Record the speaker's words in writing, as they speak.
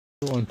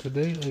And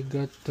today I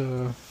got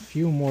a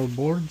few more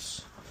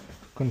boards,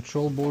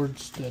 control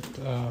boards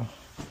that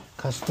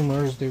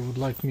customers they would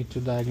like me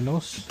to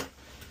diagnose.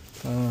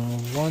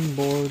 One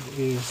board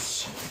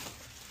is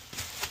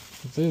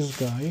this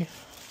guy.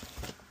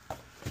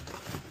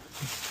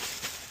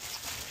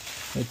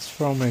 It's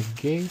from a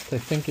gate. I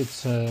think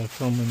it's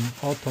from an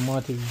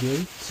automatic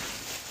gate,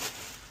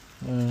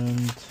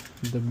 and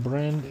the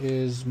brand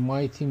is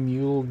Mighty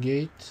Mule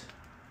Gate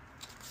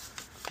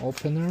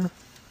Opener.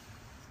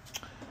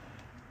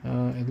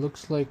 It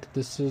looks like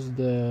this is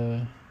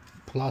the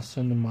plus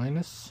and the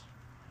minus.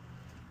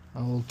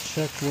 I will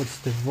check what's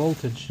the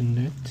voltage in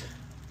it.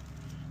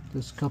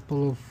 There's a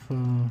couple of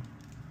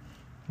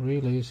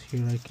relays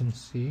here I can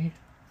see.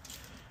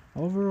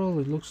 Overall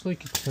it looks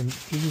like it's an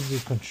easy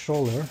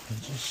controller.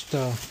 Just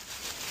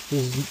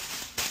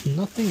there's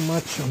nothing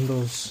much on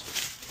those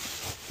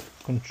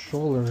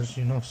controllers,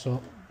 you know,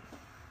 so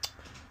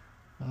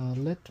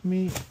let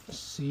me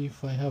see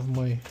if I have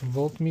my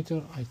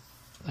voltmeter.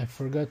 I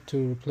forgot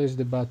to replace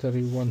the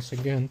battery once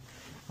again.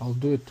 I'll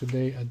do it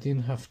today. I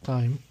didn't have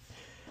time,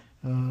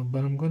 but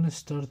I'm gonna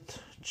start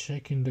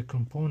checking the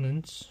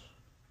components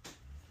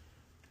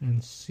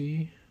and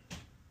see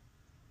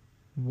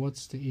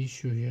what's the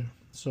issue here.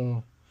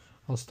 So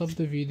I'll stop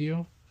the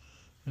video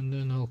and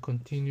then I'll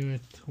continue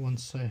it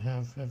once I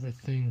have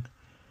everything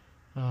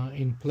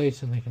in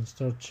place and I can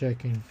start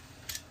checking.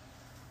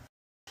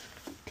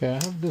 Okay, I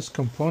have this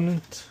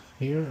component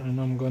here and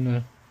I'm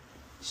gonna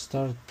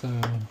start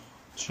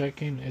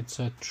checking. It's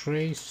a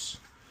trace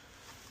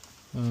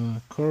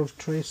curve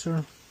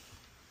tracer.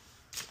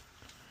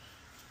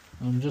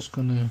 I'm just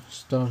gonna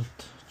start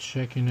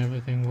checking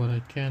everything what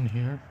I can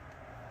here,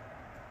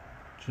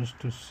 just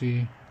to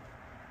see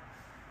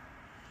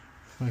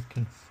if I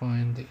can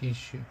find the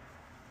issue.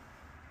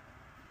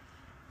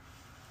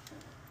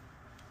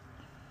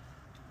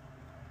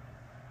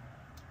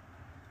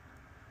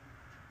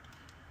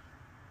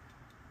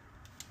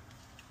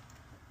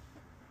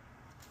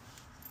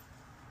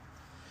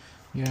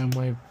 Yeah,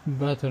 my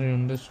battery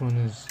on this one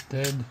is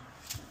dead.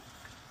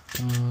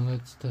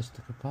 Let's test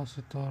the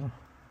capacitor.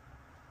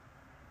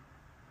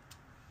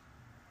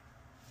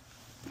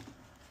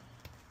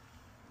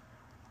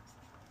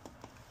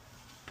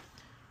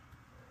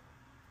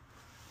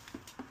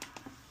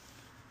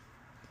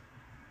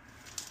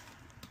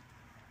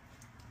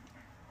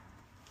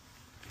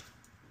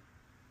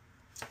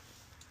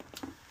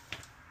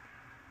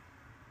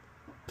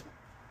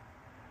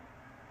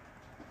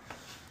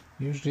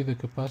 Usually the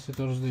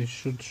capacitors, they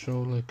should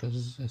show like a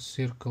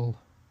circle.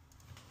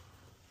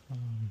 Let's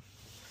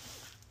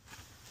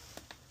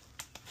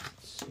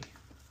see.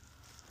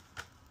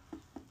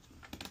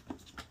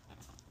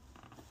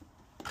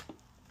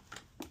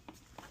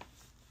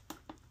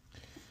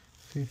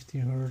 50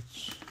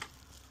 hertz.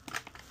 I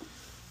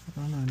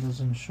don't know, it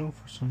doesn't show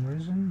for some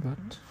reason,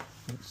 but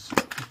let's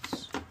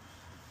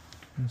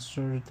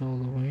insert it all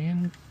the way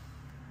in.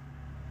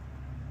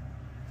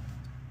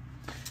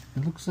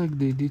 It looks like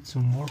they did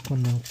some work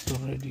on it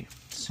already.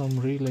 Some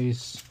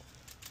relays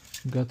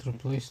got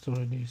replaced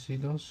already. You see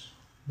those?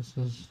 This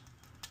is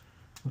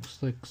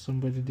looks like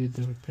somebody did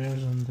the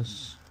repairs on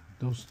those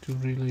two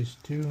relays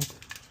too.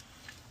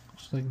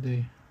 Looks like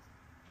they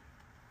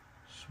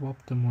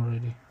swapped them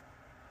already.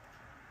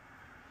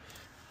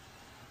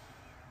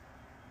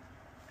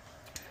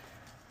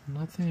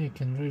 Nothing I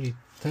can really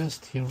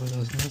test here with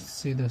us. Let's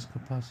see this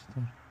capacitor.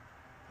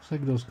 Looks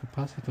like those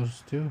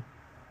capacitors too.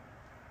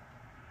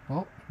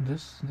 Oh,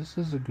 this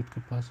is a good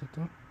capacitor.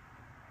 You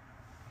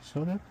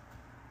saw that?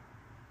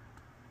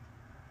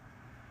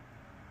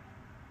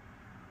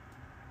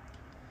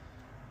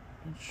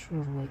 Not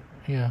sure what.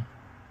 Yeah.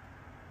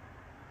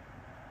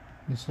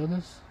 You saw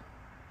this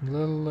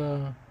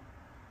little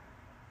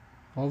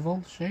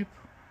oval shape?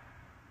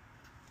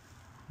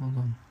 Hold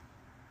on.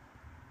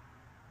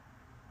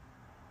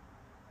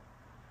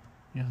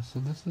 Yeah, so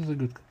this is a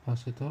good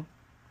capacitor,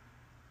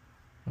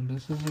 and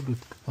this is a good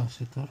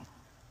capacitor.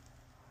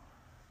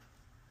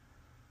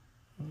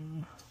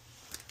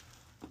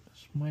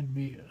 This might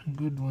be a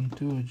good one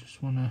too. I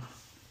just want to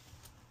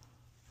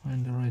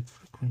find the right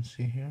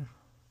frequency here.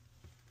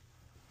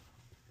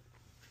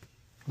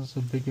 This is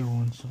a bigger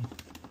one, so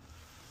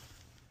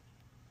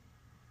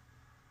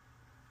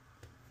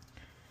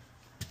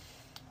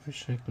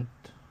wish I could.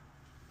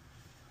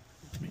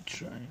 Let me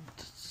try it.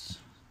 It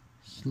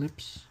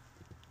slips.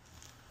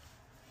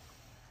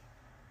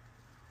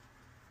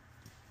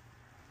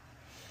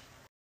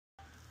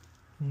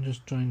 I'm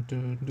just trying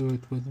to do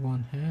it with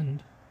one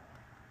hand.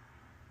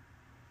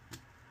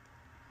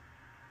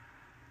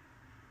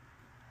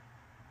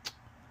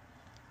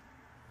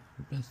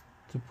 Best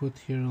to put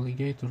here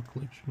alligator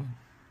clips, but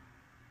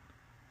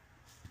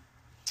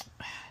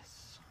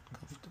it's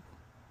uncomfortable.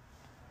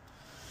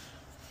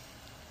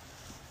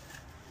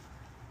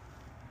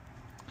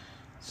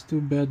 It's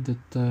too bad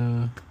that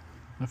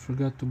I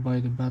forgot to buy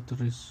the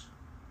batteries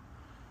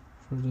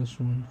for this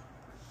one.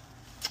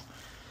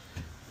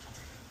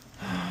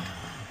 I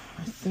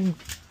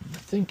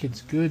think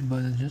it's good,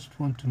 but I just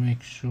want to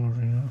make sure,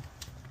 you know.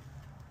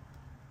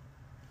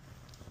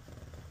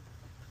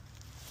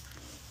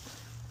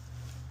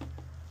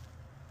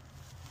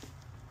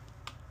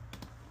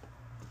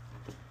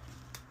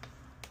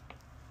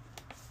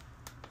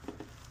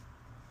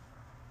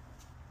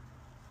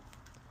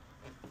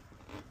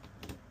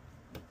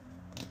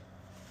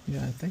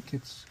 Yeah, I think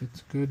it's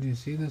good. You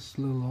see this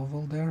little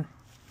oval there?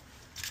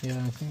 Yeah,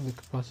 I think the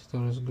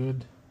capacitor is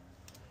good.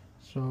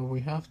 So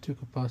we have two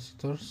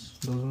capacitors.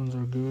 Those ones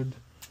are good.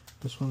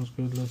 This one's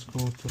good. Let's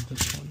go to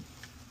this one.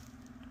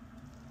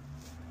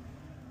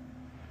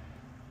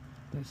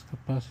 This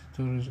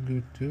capacitor is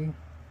good too.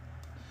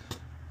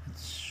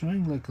 It's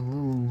showing like a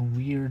little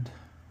weird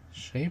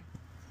shape.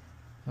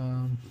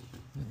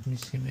 Let me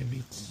see, maybe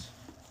it's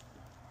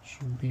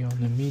should be on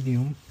the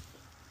medium.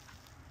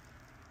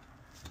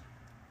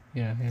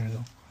 Yeah, here we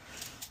go.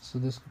 So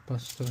this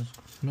capacitor is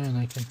good. Man,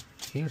 I can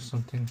hear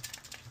something.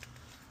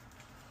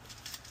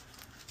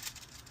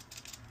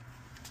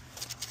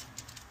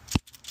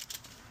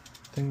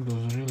 I think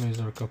those relays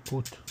are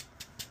kaput.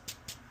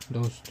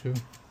 Those two.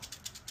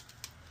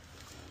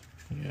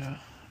 Yeah,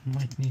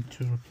 might need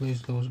to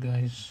replace those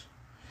guys.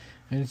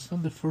 And it's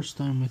not the first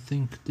time I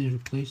think they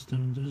replaced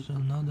them. There's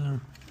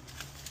another.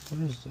 What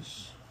is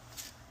this?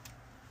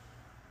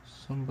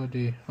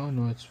 Somebody. Oh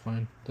no, it's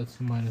fine. That's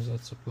a minus,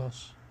 that's a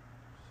plus.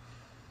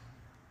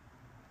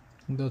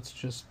 That's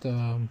just.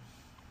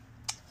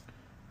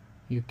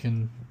 You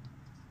can,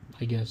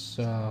 I guess,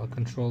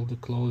 control the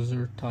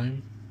closer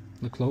time.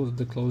 The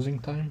closing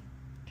time.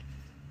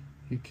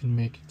 You can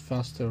make it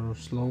faster or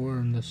slower,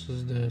 and this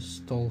is the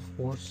stall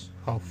force.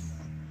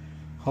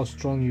 How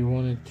strong you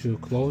want it to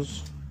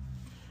close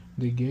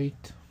the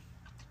gate.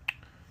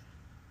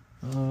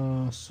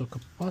 So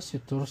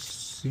capacitor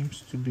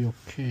seems to be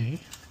okay.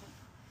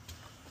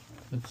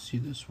 Let's see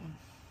this one.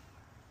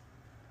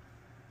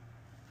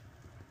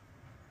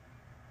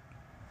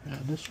 Yeah,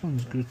 this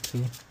one's good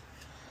too.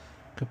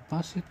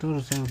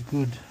 Capacitors are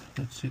good.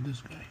 Let's see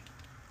this guy.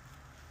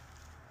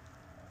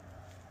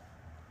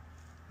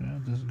 Yeah,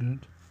 that's good.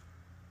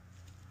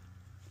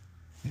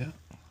 Yeah.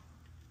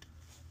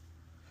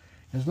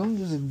 As long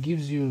as it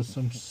gives you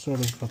some sort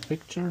of a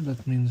picture,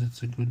 that means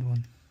it's a good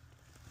one.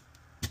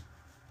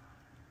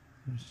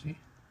 You see?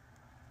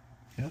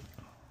 Yeah.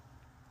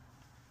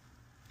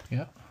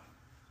 Yeah.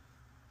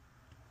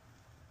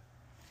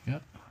 Yeah.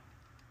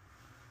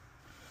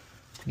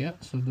 Yeah,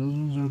 so those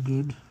ones are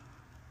good.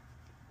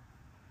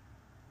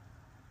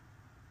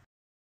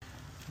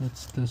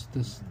 Let's test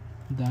this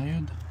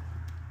diode.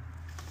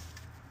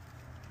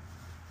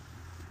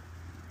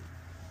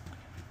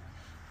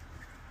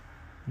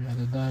 Yeah,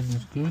 the diode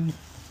is good.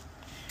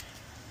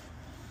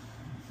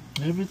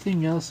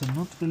 Everything else, I'm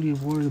not really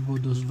worried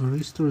about those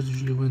varistors.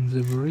 Usually when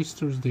the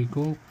varistors they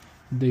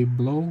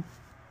blow.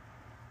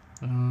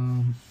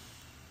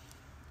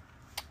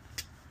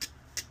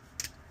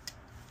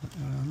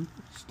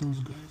 It's those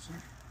guys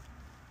are.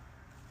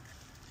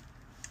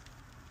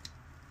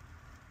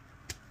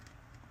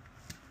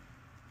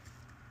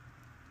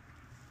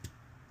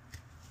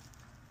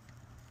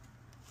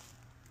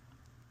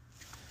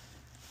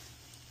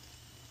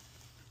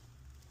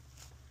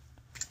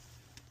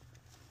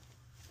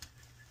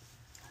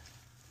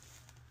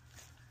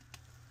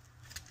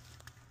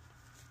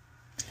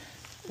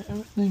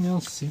 Everything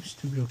else seems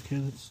to be okay.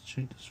 Let's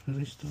check this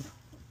varistor.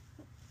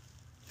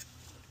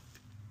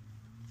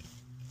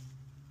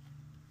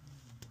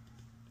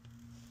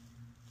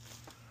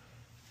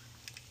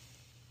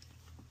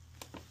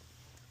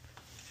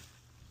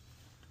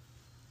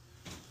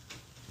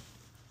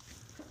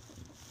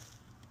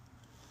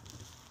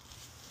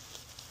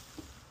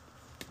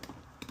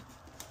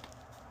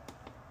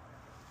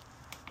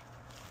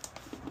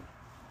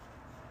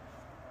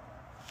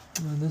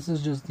 This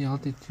is just the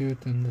altitude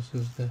and this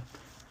is the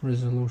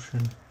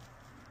resolution.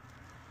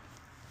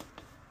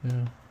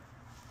 Yeah,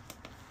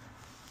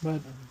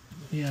 but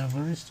yeah,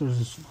 varistors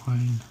is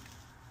fine.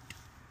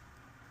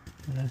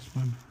 This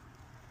one.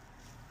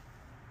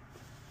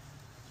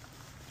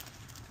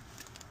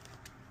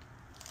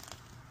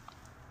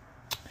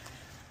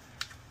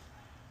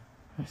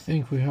 I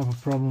think we have a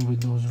problem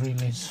with those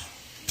relays.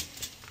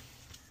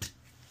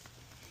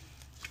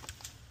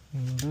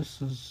 And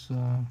this is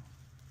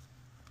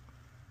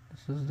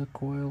the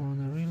coil on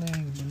the relay,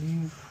 I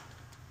believe.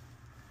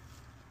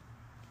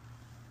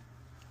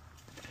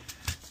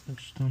 I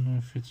just don't know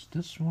if it's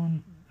this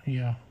one.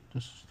 Yeah,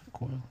 this is the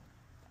coil.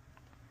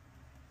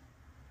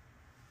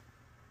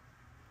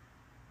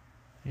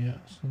 Yeah,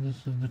 so this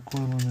is the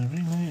coil on the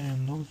relay,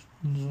 and those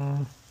ones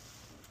are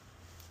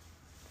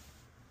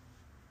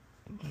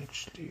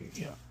actually,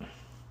 yeah.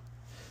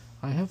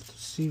 I have to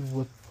see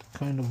what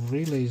kind of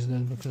relay is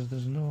that, because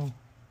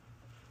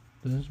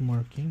there's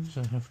markings.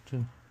 I have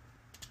to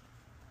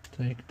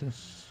take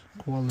this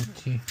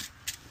quality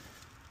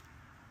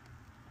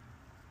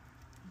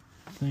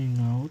thing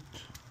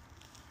out,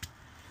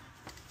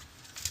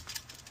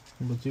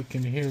 but you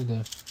can hear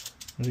the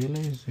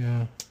relays.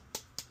 Yeah,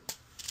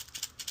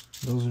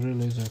 those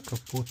relays are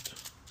kaput.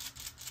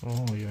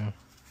 Oh yeah,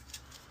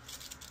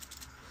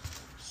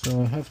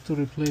 so I have to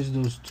replace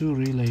those two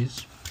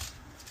relays.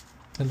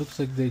 It looks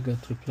like they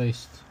got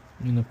replaced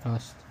in the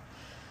past,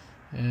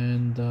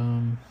 and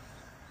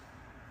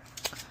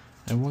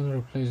I want to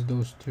replace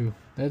those two.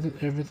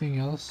 Everything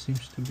else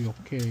seems to be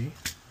okay.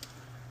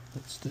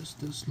 Let's test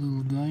this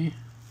little guy.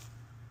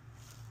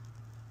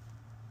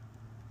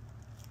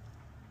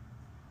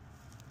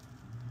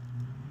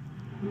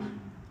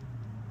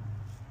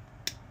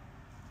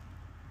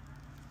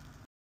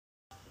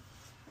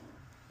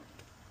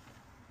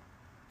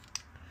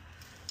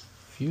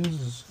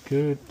 fuse is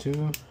good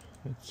too.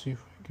 Let's see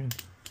if we can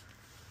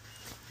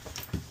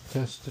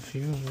test the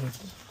fuse with.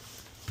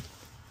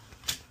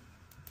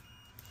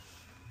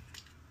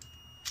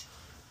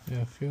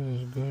 Yeah,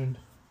 fuse is good.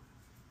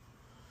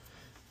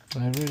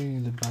 I really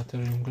need a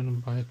battery. I'm gonna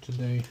buy it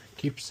today.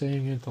 Keep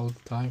saying it all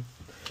the time,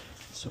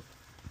 so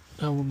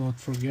I will not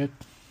forget.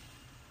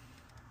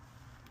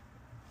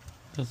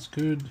 That's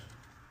good.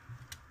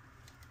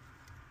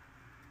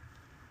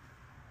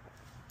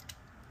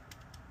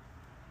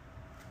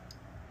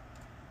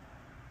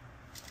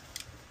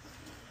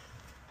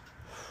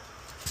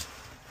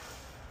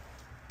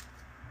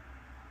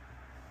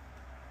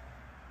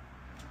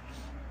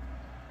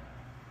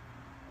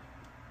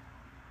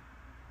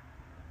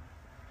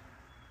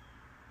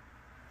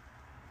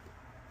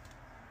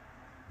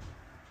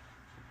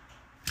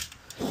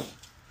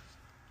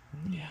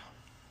 Yeah.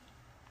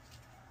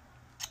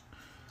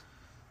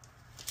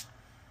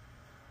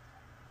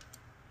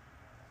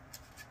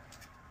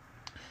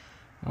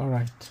 All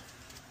right.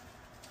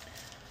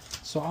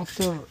 So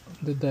after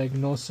the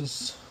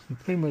diagnosis,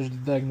 pretty much the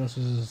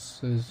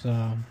diagnosis is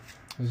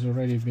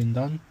already been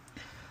done.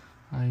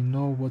 I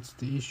know what's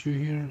the issue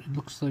here. It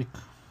looks like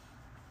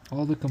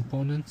all the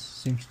components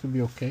seems to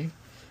be okay.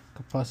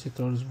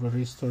 Capacitors,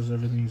 resistors,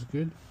 everything is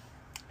good.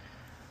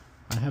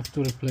 I have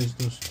to replace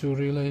those two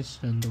relays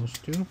and those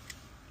two,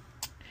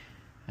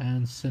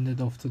 and send it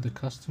off to the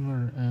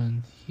customer,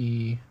 and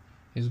he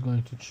is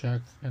going to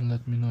check and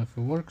let me know if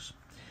it works.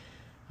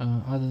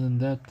 Other than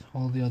that,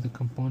 all the other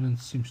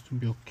components seems to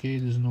be okay.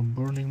 There's no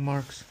burning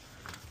marks.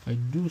 I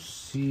do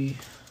see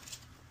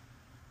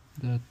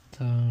that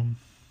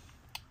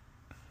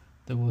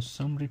there was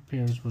some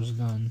repairs was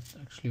done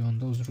actually on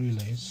those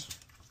relays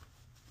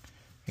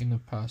in the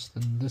past,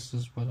 and this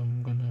is what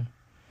I'm gonna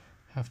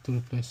have to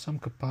replace. Some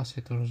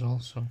capacitors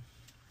also.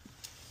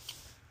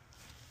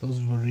 Those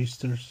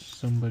resistors,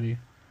 somebody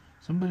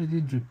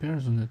did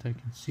repairs on it, I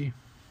can see.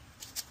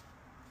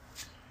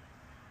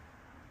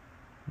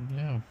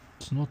 Yeah,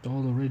 it's not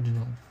all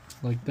original.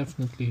 Like,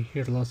 definitely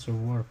here lots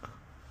of work.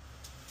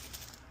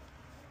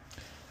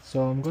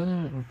 So I'm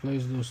gonna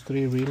replace those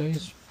three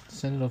relays,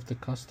 send it off the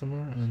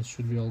customer, and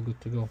should be all good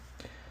to go.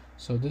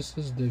 So this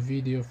is the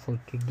video for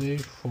today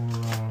for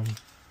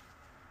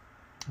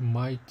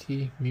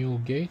Mighty Mule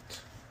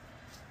Gate,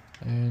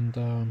 and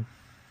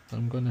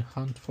I'm gonna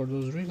hunt for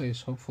those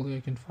relays. Hopefully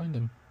I can find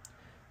them.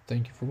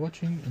 Thank you for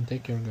watching, and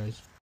take care, guys.